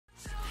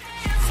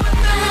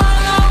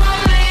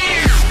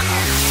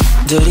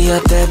Dirty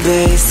up that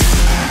bass,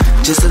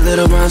 just a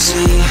little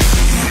raunchy.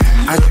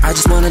 I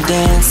just wanna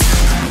dance,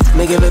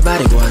 make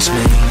everybody watch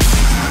me.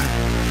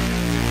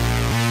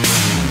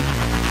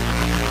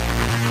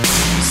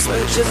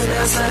 Sweat dripping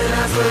outside and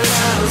I feel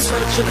loud.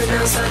 Sweat dripping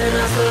outside and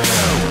I feel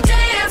loud.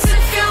 Dance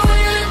if you're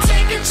willing,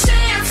 take a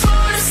chance.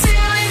 For the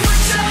ceiling, put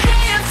your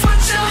hands,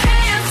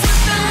 put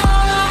them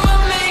all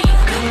over me.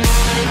 Come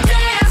on and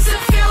dance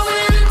if you're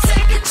willing,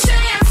 take a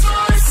chance.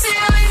 For the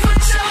ceiling,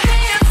 put your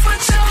hands,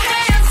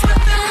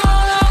 put them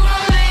all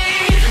over me.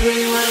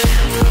 Really want it,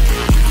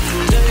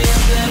 dirty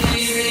up that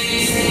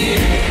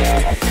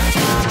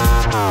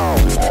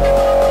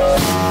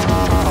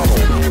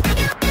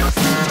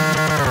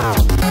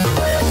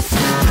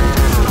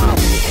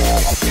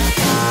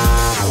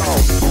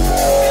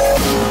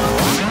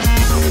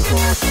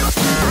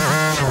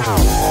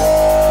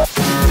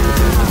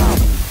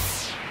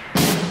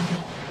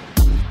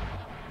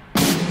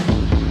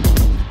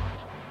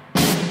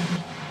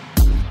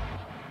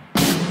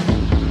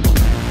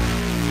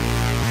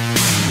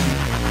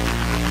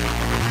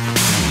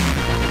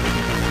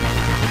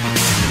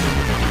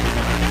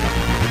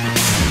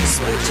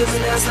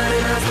dripping outside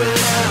and I feel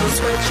loud.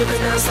 Sweat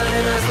dripping outside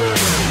and I feel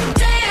loud.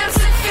 Dance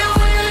if you're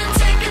willing,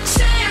 take a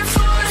chance.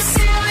 For the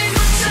ceiling,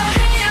 put your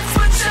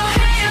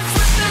hands,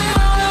 put them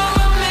all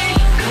over me.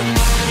 Come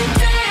on and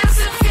dance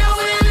if you're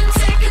willing,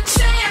 take a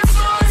chance.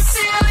 For the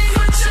ceiling,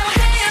 put your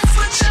hands,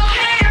 put them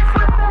all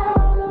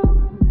over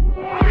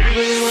me.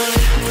 Really want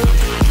it,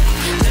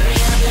 Dirty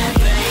up that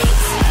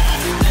bass,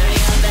 dirty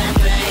up that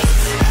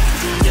bass,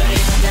 dirty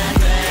up that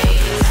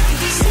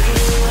bass.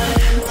 really want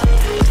it.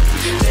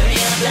 Dirty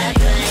up that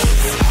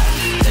bass,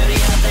 dirty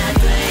up that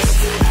bass,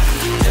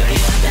 dirty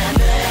up that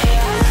bass.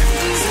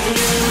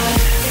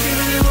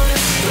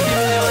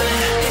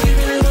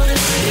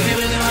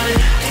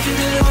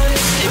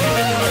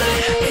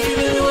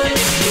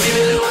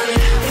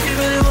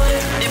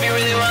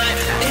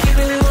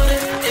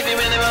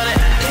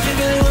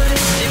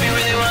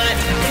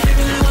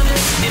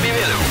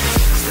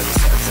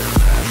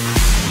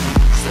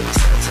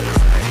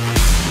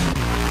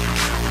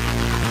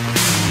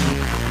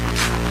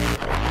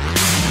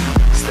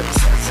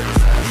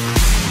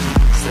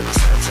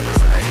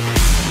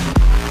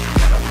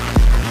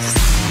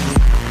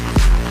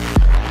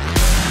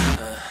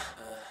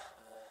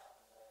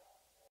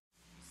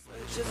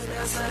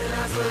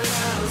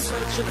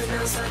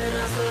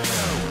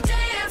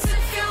 Dance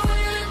if you're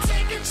willing,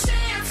 take a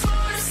chance.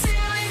 For the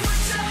ceiling, put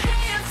your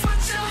hands, put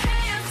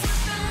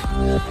them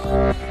all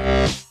over me.